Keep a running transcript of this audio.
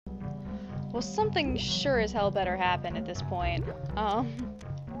Well, something sure as hell better happen at this point.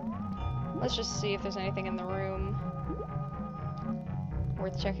 Let's just see if there's anything in the room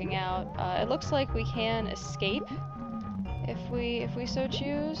worth checking out. It looks like we can escape if we so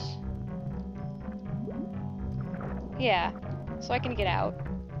choose. Yeah, so I can get out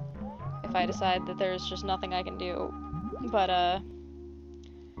if I decide that there's just nothing I can do. But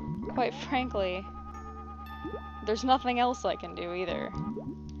quite frankly, there's nothing else I can do either.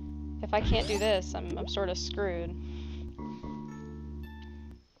 If I can't do this, I'm sort of screwed.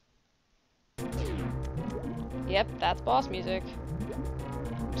 Yep, that's boss music.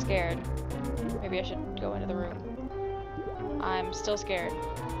 I'm scared. Maybe I should go into the room. I'm still scared.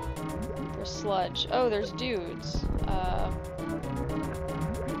 There's sludge. Oh, there's dudes.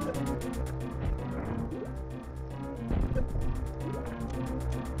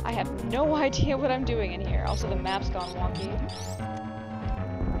 I have no idea what I'm doing in here. Also, the map's gone wonky.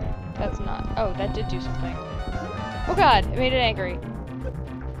 That's not... Oh, that did do something. Oh god, it made it angry.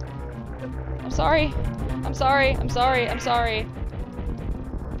 I'm sorry. I'm sorry. I'm sorry. I'm sorry.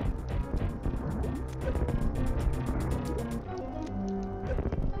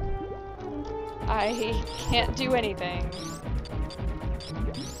 I can't do anything.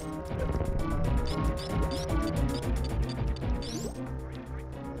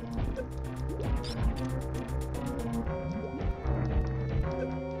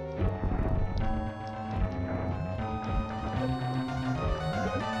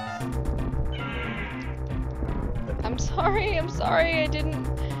 I'm sorry, I didn't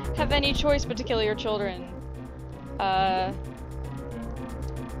have any choice but to kill your children. I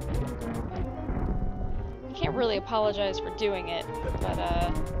can't really apologize for doing it, but,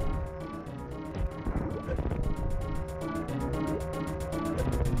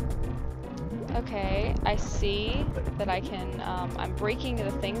 okay, I see that I can, I'm breaking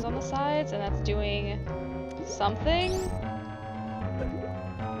the things on the sides, and that's doing something?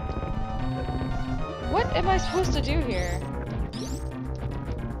 What am I supposed to do here?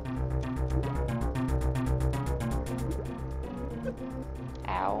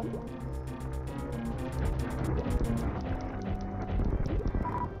 Ow.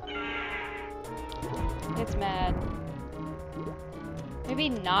 It's mad. Maybe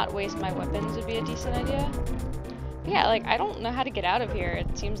not waste my weapons would be a decent idea. But yeah, like, I don't know how to get out of here.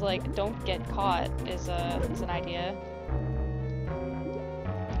 It seems like don't get caught is an idea.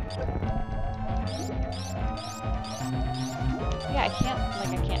 Yeah,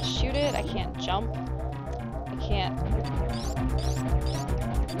 I can't shoot it, I can't jump, I can't...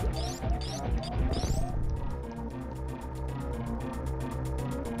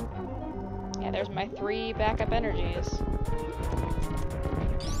 Yeah, there's my 3 backup energies.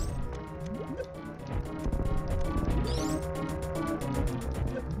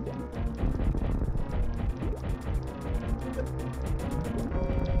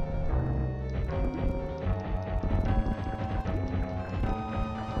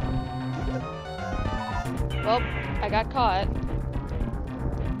 Well, I got caught.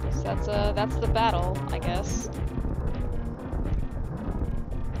 So that's the battle, I guess.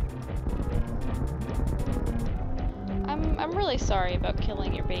 I'm really sorry about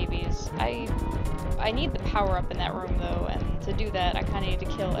killing your babies. I need the power up in that room though, and to do that I kinda need to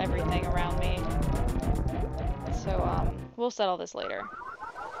kill everything around me. So we'll settle this later.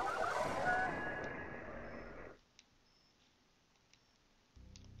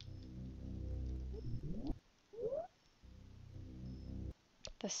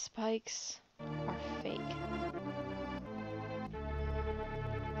 The spikes are fake.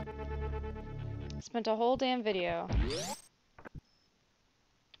 Spent a whole damn video.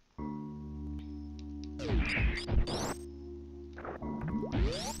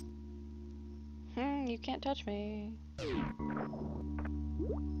 You can't touch me.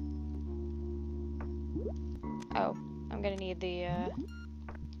 Oh, I'm gonna need the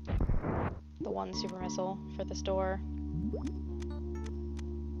one super missile for this door.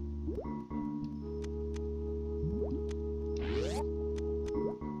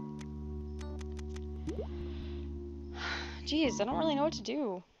 Jeez, I don't really know what to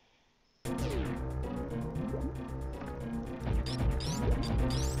do.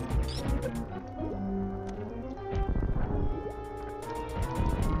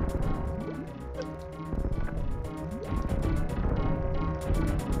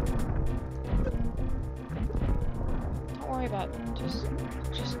 Don't worry about it. Just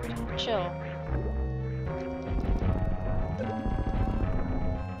chill.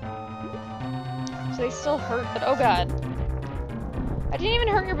 So they still hurt, but oh god. I didn't even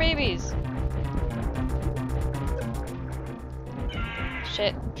hurt your babies.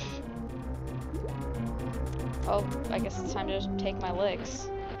 Shit. Oh, I guess it's time to just take my licks.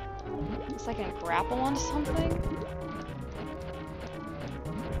 Guess I can grapple onto something?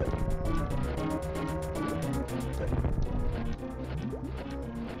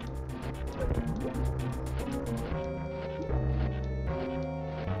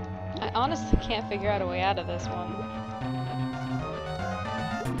 I honestly can't figure out a way out of this one.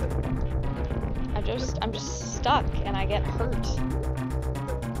 I'm just stuck and I get hurt.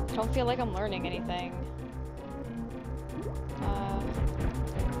 I don't feel like I'm learning anything.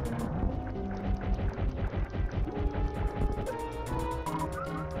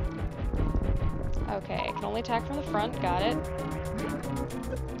 Okay, I can only attack from the front, got it.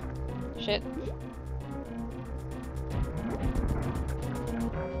 Shit.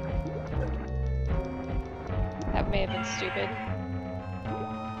 That may have been stupid.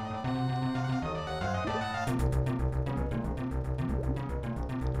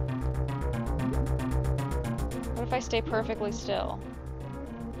 What if I stay perfectly still?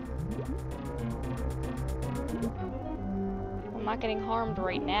 I'm not getting harmed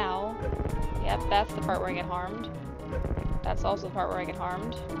right now. Yep, that's the part where I get harmed. That's also the part where I get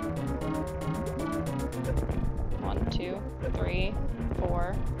harmed. 1, 2, 3,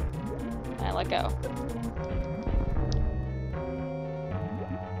 4. And I let go.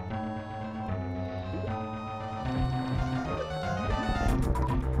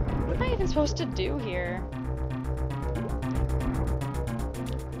 What am I even supposed to do here?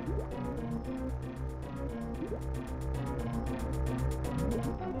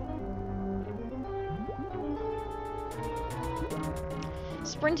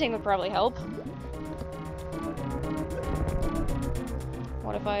 Sprinting would probably help.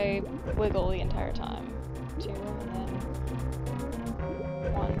 What if I wiggle the entire time? 2, and then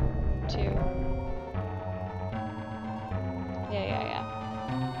 1, 2. Yeah.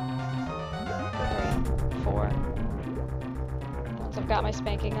 3, 4. Once I've got my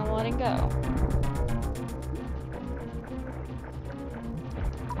spanking, I'm letting go.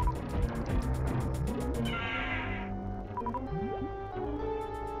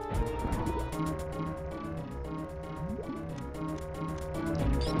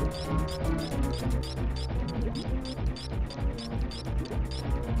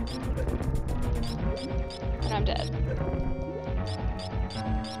 And I'm dead.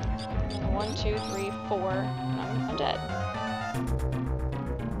 1, 2, 3, 4. And I'm dead.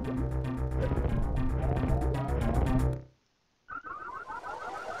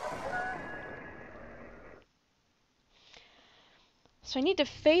 So I need to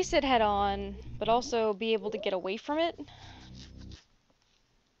face it head on, but also be able to get away from it.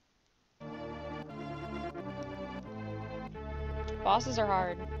 Bosses are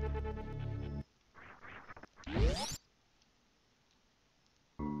hard.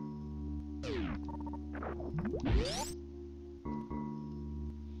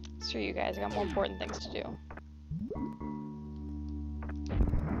 Screw you guys, I got more important things to do.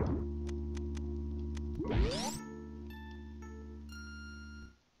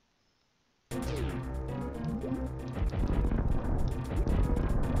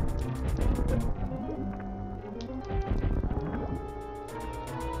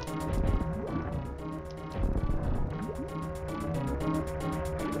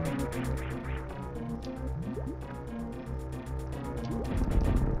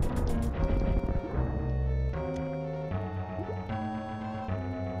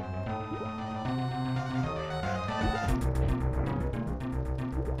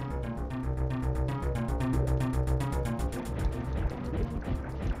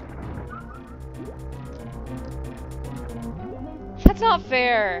 That's not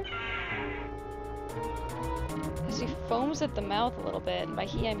fair! Because he foams at the mouth a little bit, and by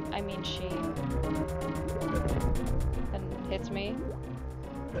he I mean she. And hits me.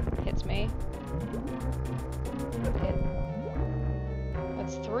 Hits me. Hit.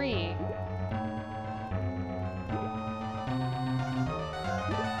 That's 3.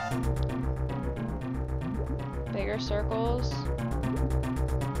 Bigger circles.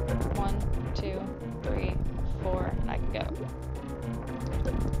 1, 2, 3, 4, and I can go.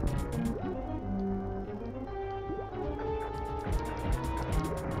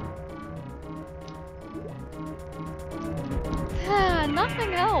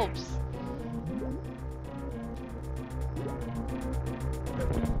 Nothing helps.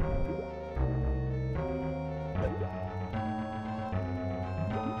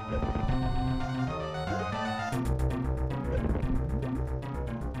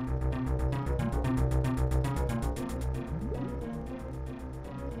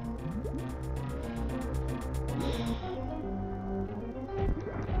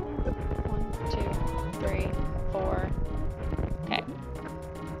 One, two, three.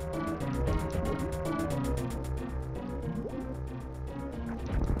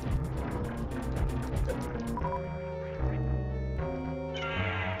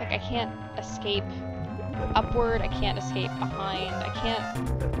 Like, I can't escape upward, I can't escape behind, I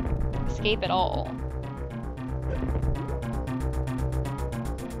can't escape at all.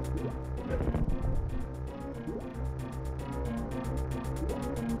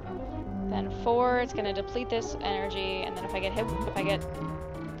 Then 4, it's gonna deplete this energy, and then if I get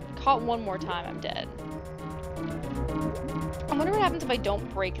caught one more time, I'm dead. I wonder what happens if I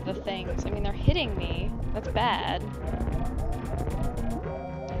don't break the things. I mean, they're hitting me. That's bad.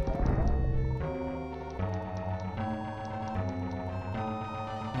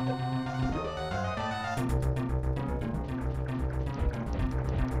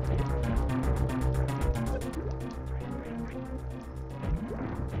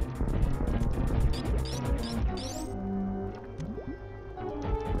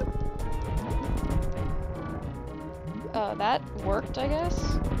 That worked, I guess.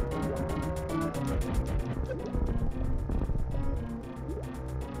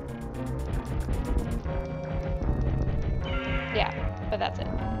 Yeah, but that's it.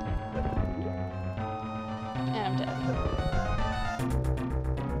 And I'm dead.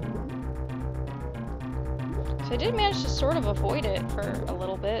 So I did manage to sort of avoid it for a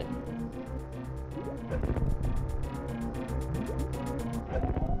little bit.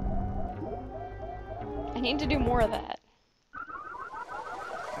 I need to do more of that.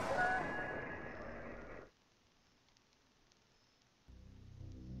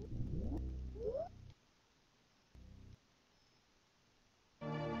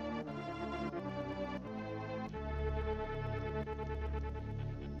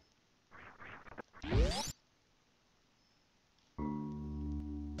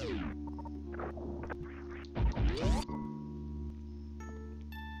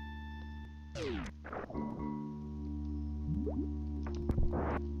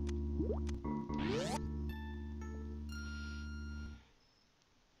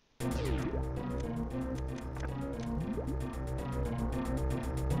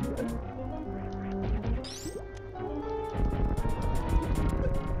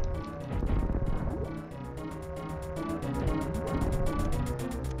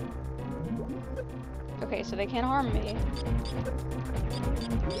 Okay, so they can't harm me.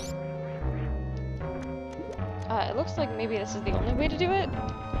 It looks like maybe this is the only way to do it.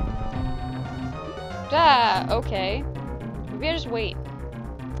 Ah, okay. Maybe I just wait.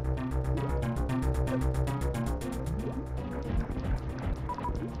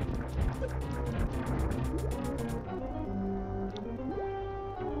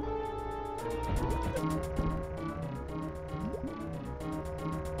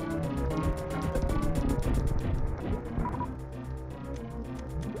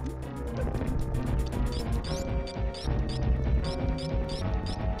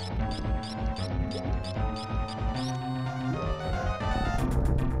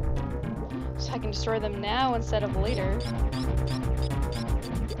 I can destroy them now instead of later.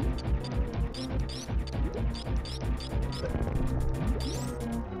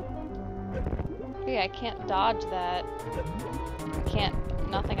 Yeah, I can't dodge that. I can't,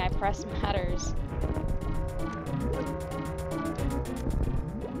 nothing I press matters.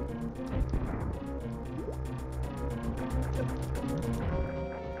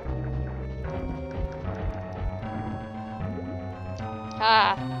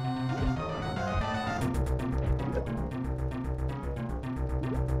 Ah.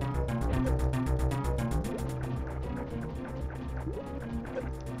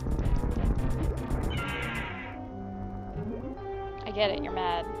 I get it, you're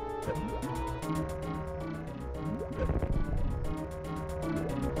mad.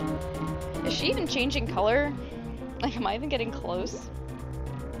 Is she even changing color? Like, am I even getting close?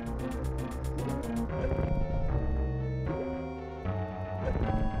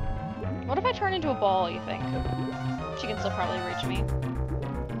 What if I turn into a ball, you think? She can still probably reach me.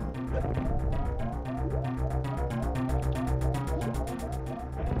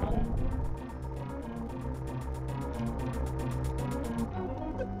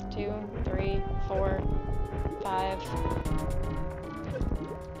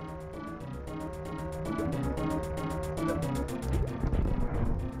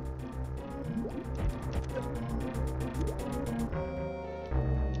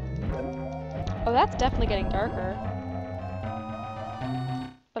 Oh, that's definitely getting darker.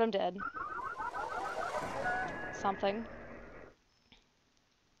 But I'm dead. Something.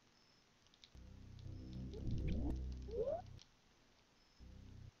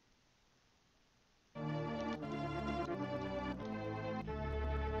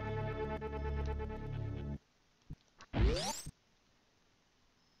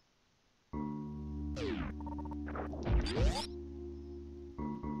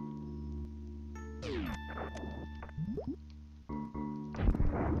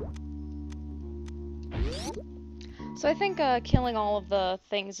 So I think killing all of the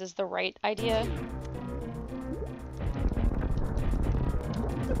things is the right idea.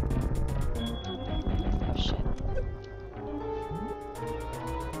 Oh shit.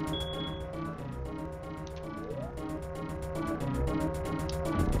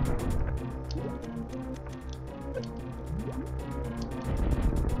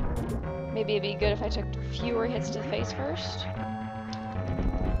 Maybe it'd be good if I took fewer hits to the face first.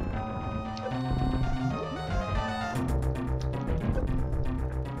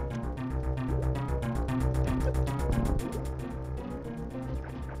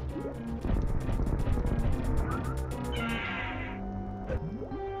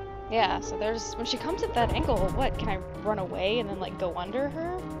 Yeah, so there's, when she comes at that angle, what, can I run away and then, like, go under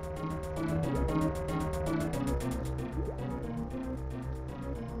her?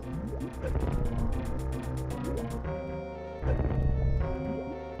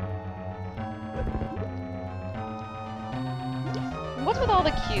 And what's with all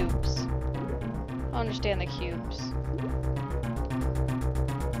the cubes? I don't understand the cubes.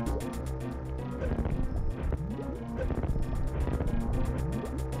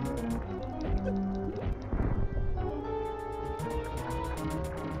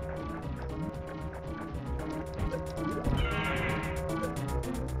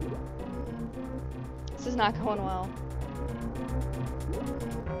 This is not going well.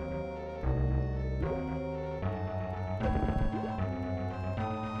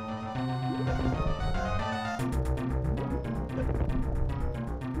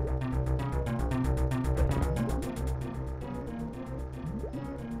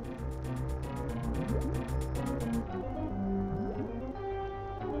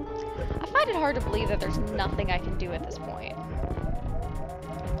 I find it hard to believe that there's nothing I can do at this point.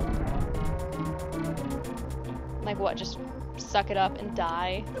 Like what, just suck it up and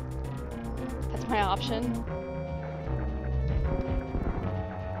die? That's my option?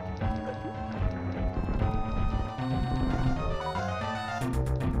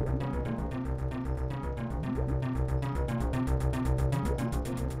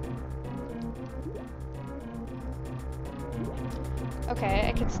 Okay,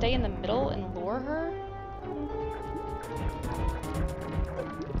 I could stay in the middle and lure her?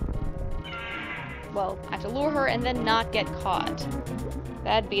 Well, I have to lure her and then not get caught.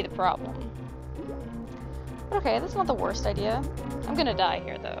 That'd be the problem. But okay, that's not the worst idea. I'm gonna die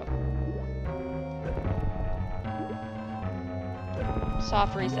here, though.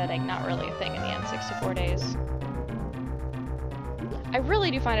 Soft resetting, not really a thing in the N64 days. I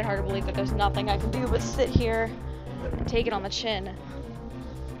really do find it hard to believe that there's nothing I can do but sit here and take it on the chin.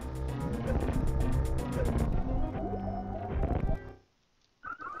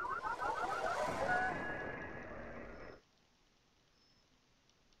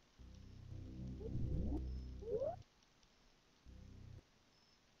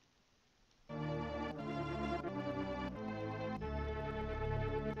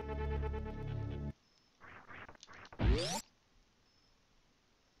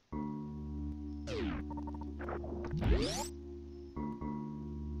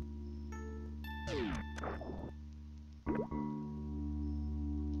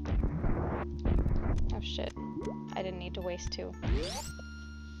 Oh shit. I didn't need to waste two.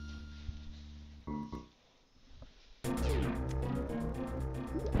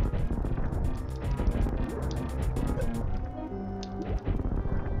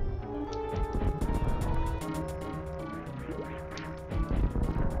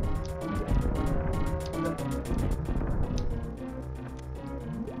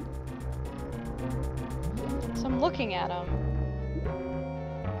 So I'm looking at them.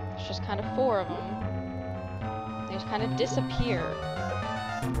 There's just kind of four of them. They just kind of disappear.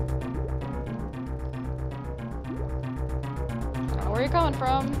 I don't know where you're coming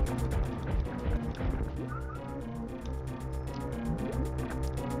from.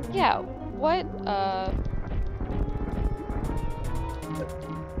 Yeah, what,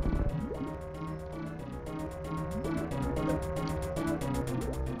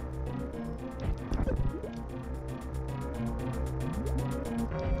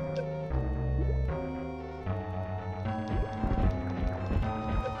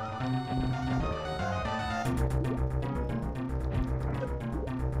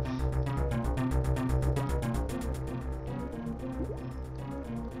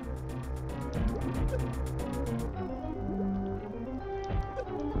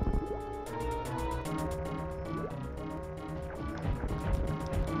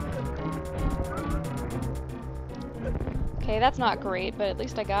 okay, that's not great, but at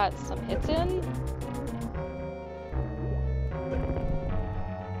least I got some hits in.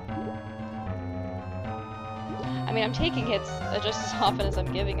 I mean, I'm taking hits just as often as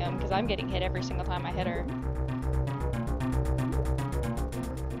I'm giving them, because I'm getting hit every single time I hit her.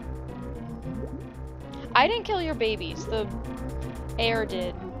 I didn't kill your babies. The air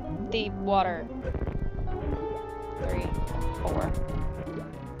did. The water. 3, 4.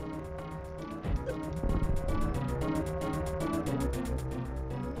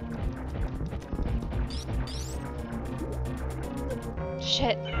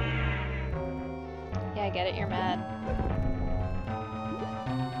 Shit. Yeah, I get it. You're mad.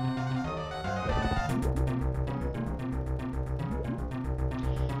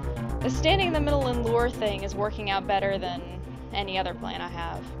 The standing in the middle and lure thing is working out better than any other plan I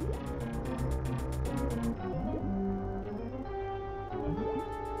have.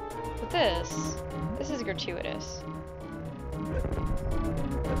 But this is gratuitous.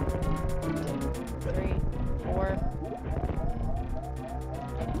 3, 4.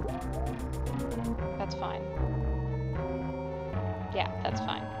 That's fine. Yeah, that's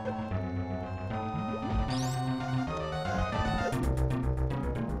fine.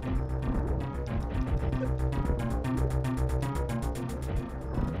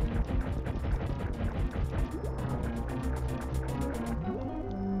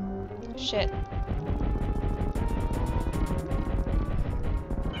 Shit.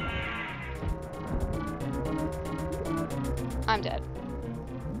 I'm dead.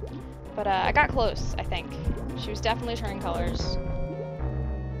 But I got close, I think. She was definitely turning colors.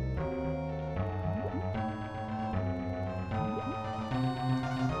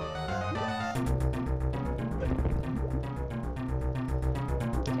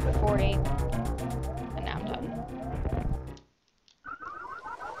 Okay, 40. And now I'm done.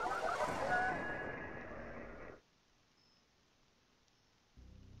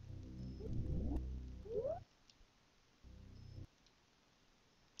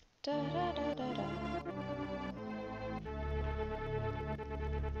 Da, da, da, da, da.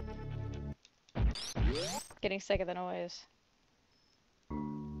 Getting sick of the noise.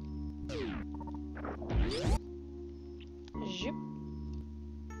 Zoop.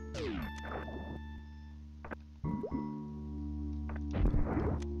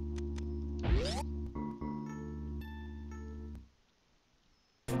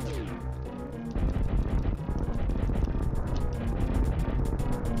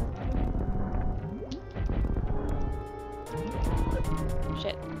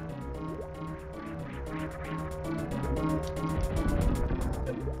 Shit.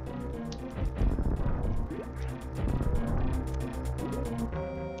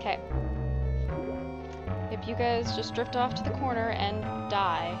 Okay. If you guys just drift off to the corner and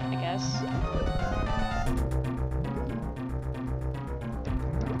die, I guess.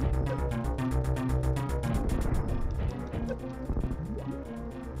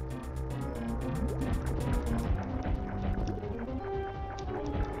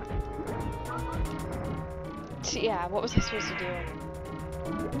 Yeah, what was I supposed to do?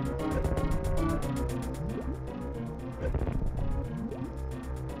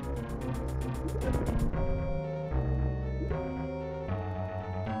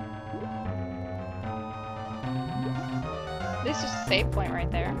 This is just a save point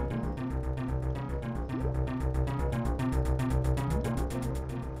right there.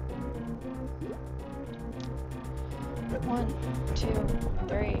 One, 2,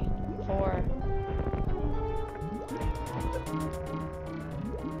 3, 4.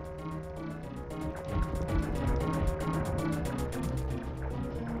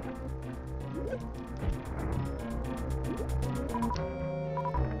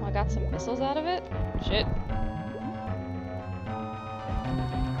 Oh, I got some missiles out of it? Shit.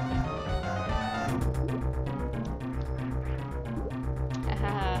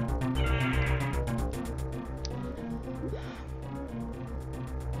 Haha.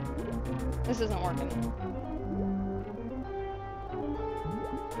 This isn't working.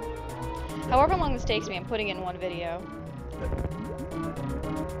 However long this takes me, I'm putting it in one video.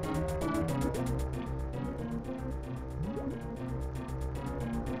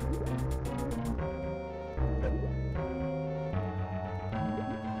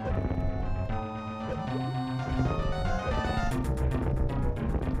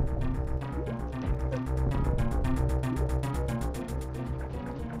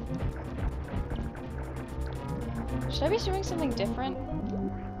 Should I be doing something different?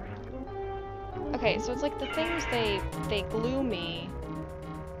 Okay, so it's like the things they glue me.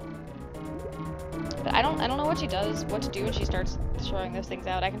 But I don't know what to do when she starts throwing those things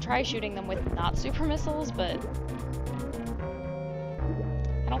out. I can try shooting them with not super missiles, but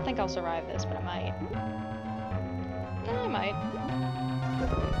I don't think I'll survive this, but I might. I might.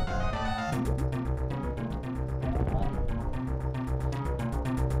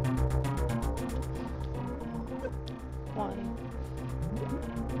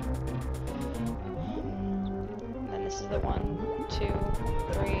 the 1, 2,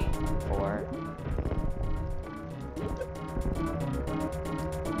 3, 4.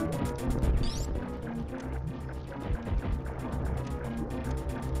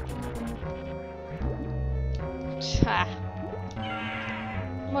 Ha.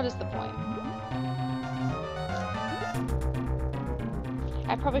 What is the point?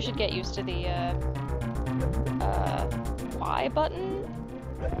 I probably should get used to the Y button?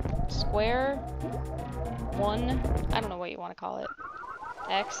 Square? 1? I don't know what you want to call it.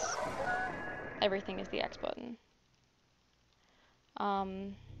 X? Everything is the X button.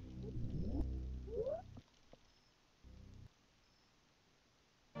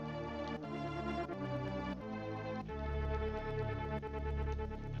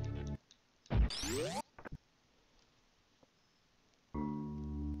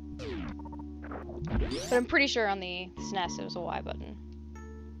 But I'm pretty sure on the SNES it was a Y button.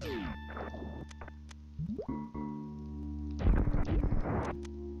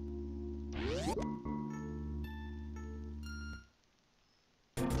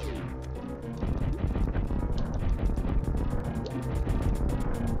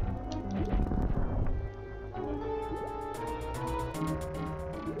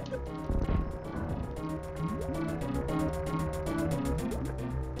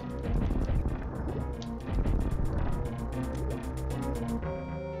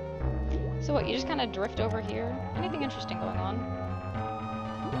 So what, you just kind of drift over here? Anything interesting going on?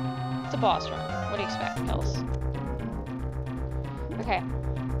 It's a boss room. What do you expect, Kels? Okay.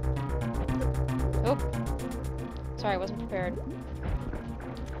 Oh. Sorry, I wasn't prepared.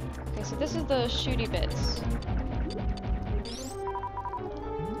 Okay, so this is the shooty bits.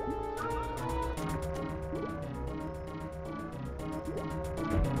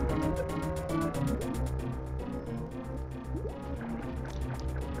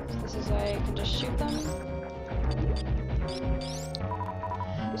 I can just shoot them.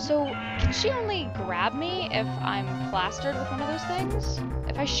 So, can she only grab me if I'm plastered with one of those things?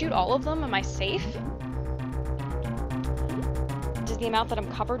 If I shoot all of them, am I safe? Does the amount that I'm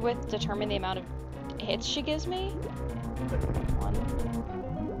covered with determine the amount of hits she gives me? 1.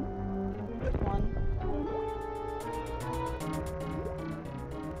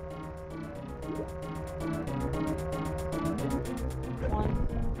 1,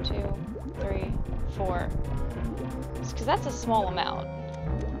 2, 3, 4. Because that's a small amount.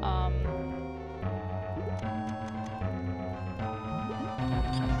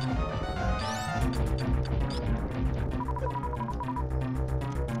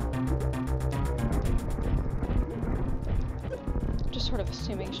 Just sort of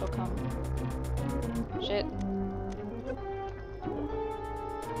assuming she'll come. Shit.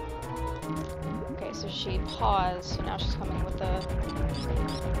 Okay, so she paused, so now she's coming with the...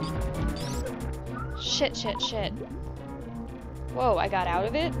 Shit, shit, shit. Whoa, I got out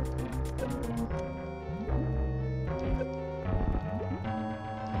of it?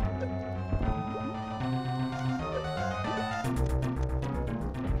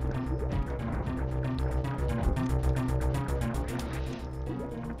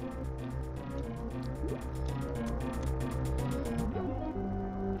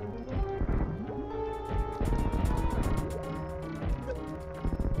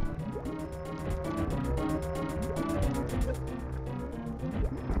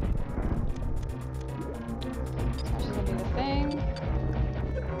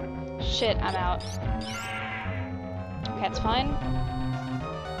 Shit, I'm out. Okay, it's fine.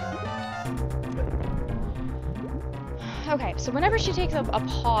 Okay, so whenever she takes a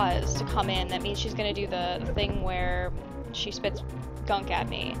pause to come in, that means she's gonna do the thing where she spits gunk at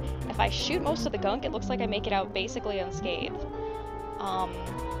me. If I shoot most of the gunk, it looks like I make it out basically unscathed.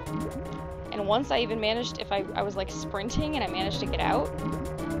 And once I even managed, if I was like sprinting and I managed to get out,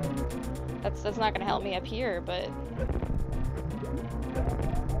 that's not gonna help me up here, but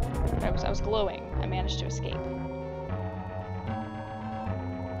I was glowing. I managed to escape.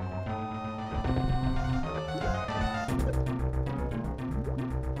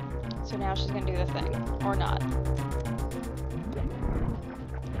 So now she's gonna do the thing. Or not.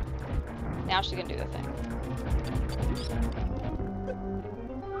 Now she's gonna do the thing.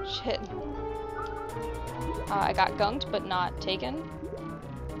 Shit. I got gunked, but not taken.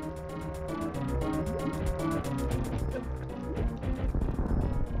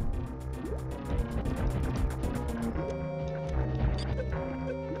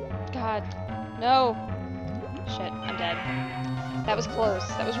 God. No. Shit, I'm dead. That was close.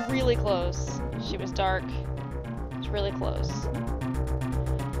 That was really close. She was dark. It was really close.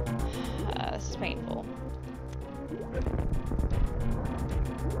 This is painful.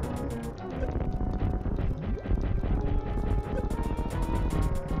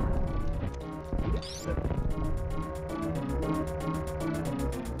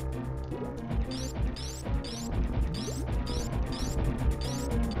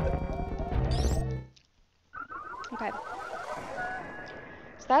 Okay.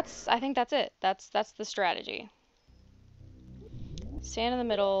 So I think that's it. That's the strategy. Stand in the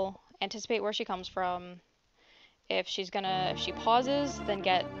middle, anticipate where she comes from. If she pauses, then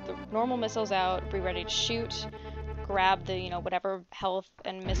get the normal missiles out, be ready to shoot, grab the, whatever health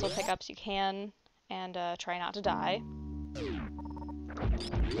and missile pickups you can, and try not to die.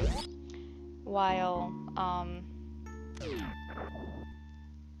 While,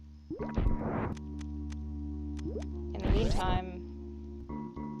 in the meantime,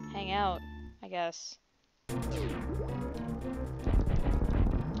 hang out, I guess.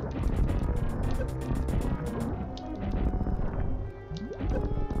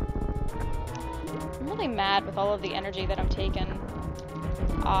 I'm really mad with all of the energy that I'm taking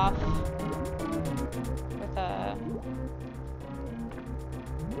off with,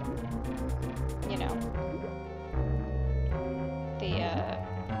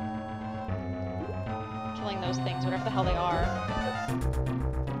 killing those things, whatever the hell they are.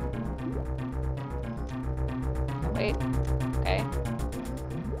 Oh, wait. Okay.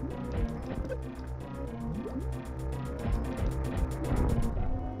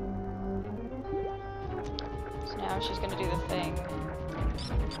 So now she's gonna do the thing.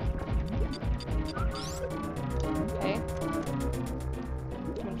 Okay.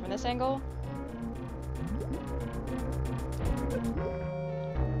 Coming from this angle.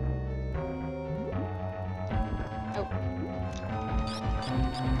 Oh.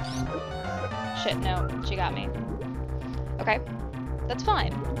 Shit, no. She got me. Okay. That's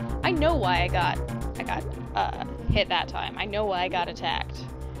fine. I know why I got hit that time. I know why I got attacked.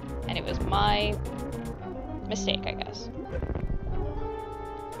 And it was my mistake, I guess.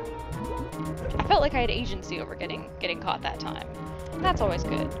 I felt like I had agency over getting caught that time. That's always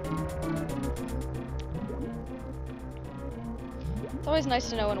good. It's always nice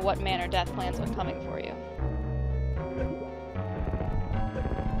to know in what manner death plans when coming for you.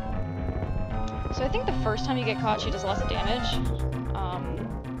 So I think the first time you get caught, she does less damage.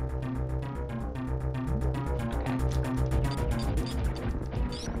 Okay.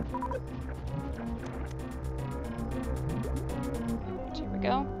 So here we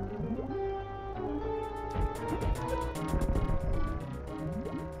go.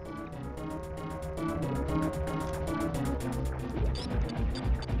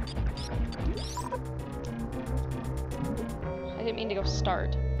 I didn't mean to go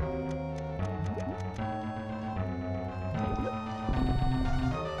start.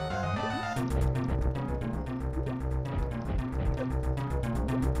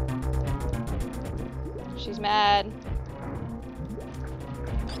 She's mad.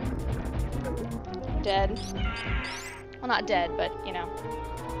 Dead. Well, not dead, but,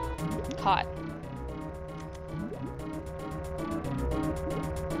 caught.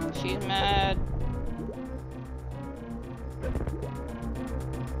 She's mad.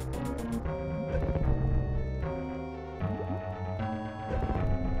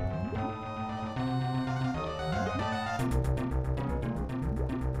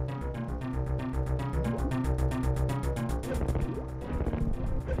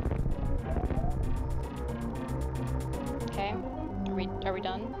 Okay, are we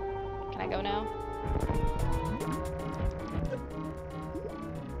done? Can I go now?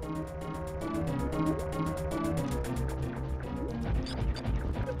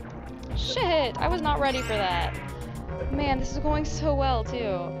 Shit, I was not ready for that. Man, this is going so well, too.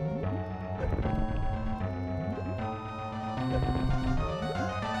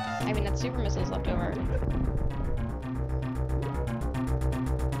 I mean, that's super missiles left over.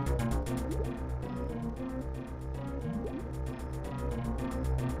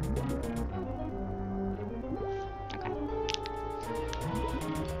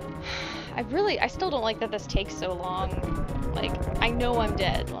 I still don't like that this takes so long. Like, I know I'm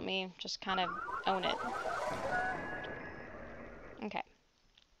dead. Let me just kind of own it. Okay.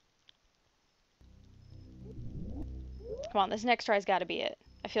 Come on, this next try's gotta be it.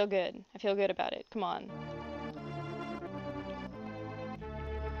 I feel good. I feel good about it. Come on.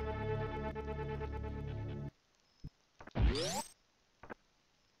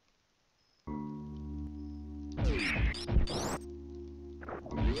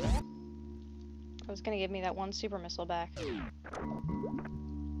 I was gonna give me that one super missile back.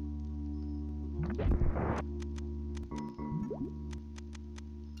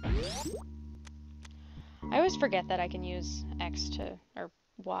 I always forget that I can use X to, or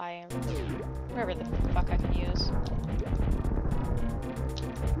Y, or whatever the fuck I can use.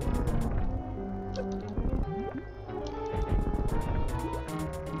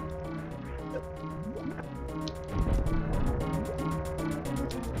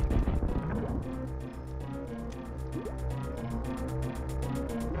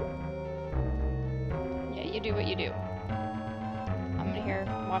 do what you do. I'm in here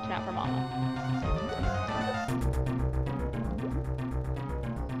watching out for Mama.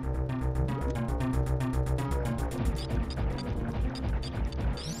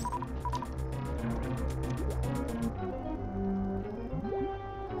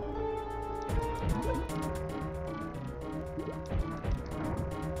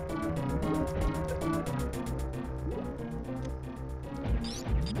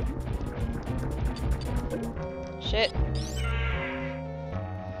 Shit.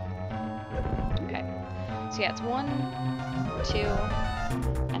 Okay. So yeah, it's 1, 2,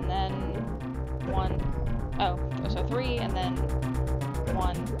 and then 1. Oh, so 3, and then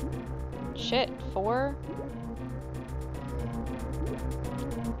 1. Shit, 4.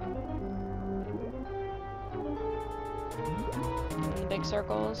 And the big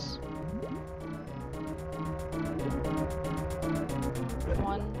circles.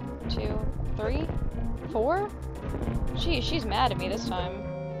 1, 2, 3, 4? Gee, she's mad at me this time.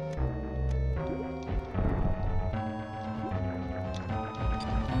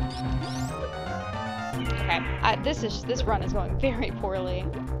 Okay, this run is going very poorly.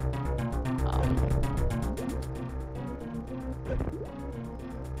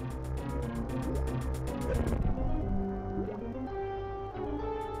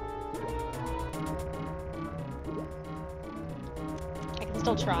 I can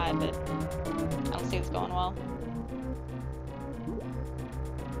still try, but I don't see this going well.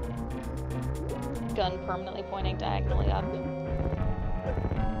 Gun permanently pointing diagonally up.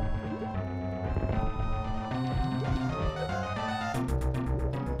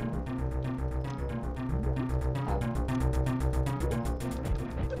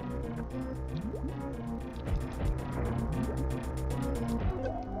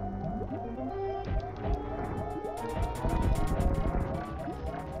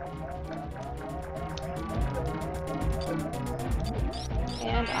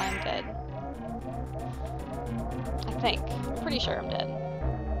 And I'm dead. I think. I'm pretty sure I'm dead.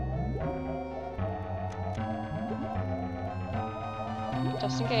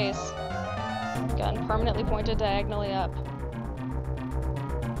 Just in case. Gun permanently pointed diagonally up.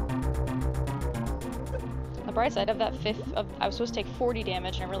 The bright side of that I was supposed to take 40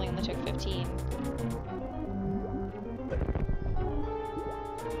 damage and I really only took 15.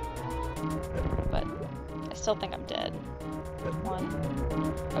 But I still think I'm dead. 1.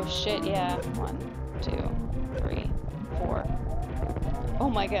 Oh shit, yeah. 1, 2, 3, 4. Oh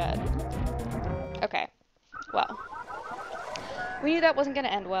my god. Okay. Well. We knew that wasn't gonna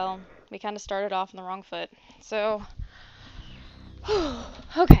end well. We kind of started off on the wrong foot. So.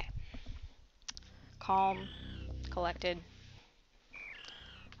 Okay. Calm. Collected.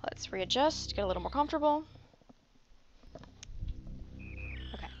 Let's readjust, get a little more comfortable.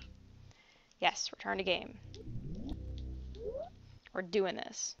 Okay. Yes, return to game. We're doing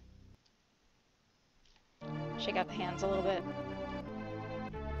this. Shake out the hands a little bit.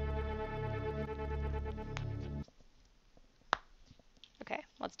 Okay,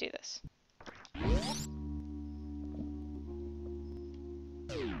 let's do this.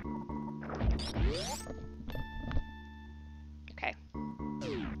 Okay.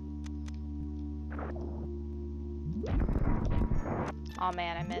 Aw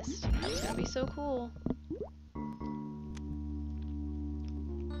man, I missed. That was gonna be so cool.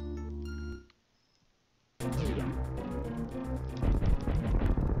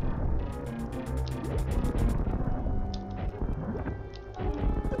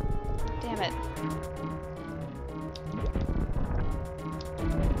 Damn it.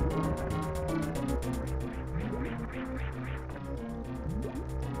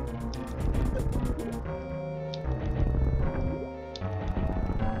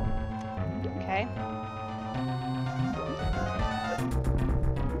 Okay.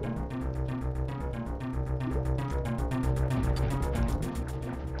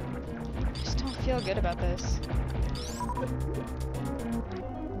 Just don't feel good about this.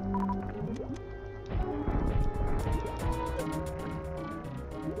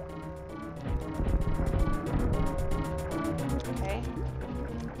 Okay.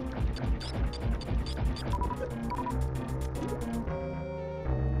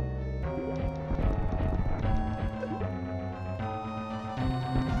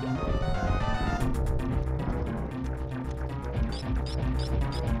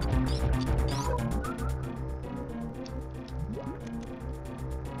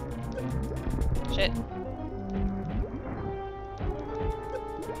 Shit.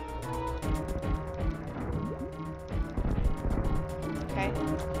 Okay.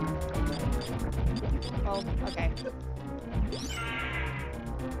 Well, okay.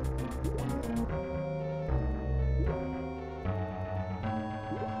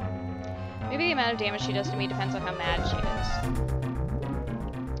 the amount of damage she does to me depends on how mad she is.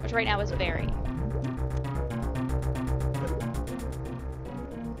 Which right now is very.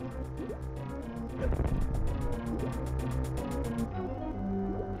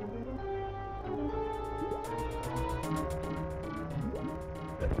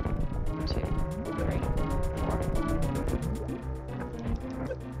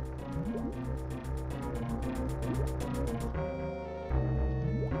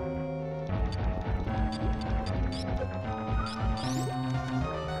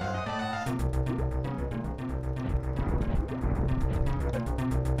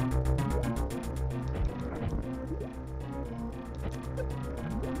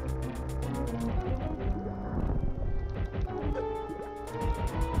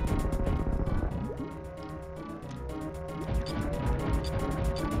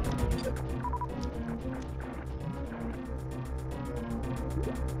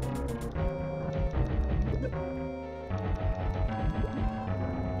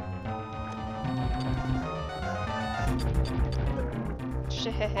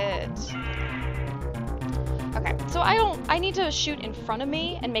 Shit. Okay, so I need to shoot in front of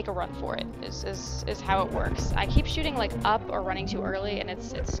me and make a run for it, is how it works. I keep shooting like up or running too early and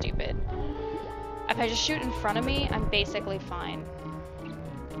it's stupid. If I just shoot in front of me, I'm basically fine.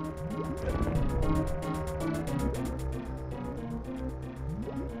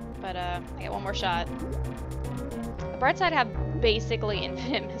 But I get one more shot. The bright side have basically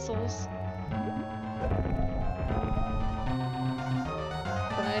infinite missiles.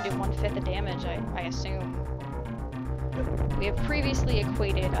 I'm gonna do 1/5 the damage, I assume. We have previously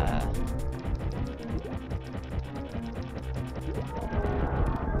equated,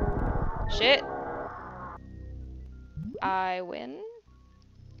 Shit! I win?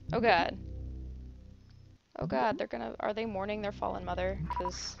 Oh god. Oh god, are they mourning their fallen mother?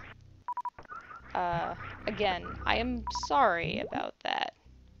 Because, again, I am sorry about that.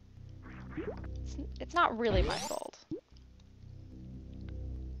 It's not really my fault.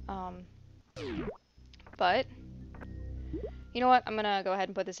 But, you know what? I'm gonna go ahead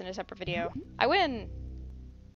and put this in a separate video. I win!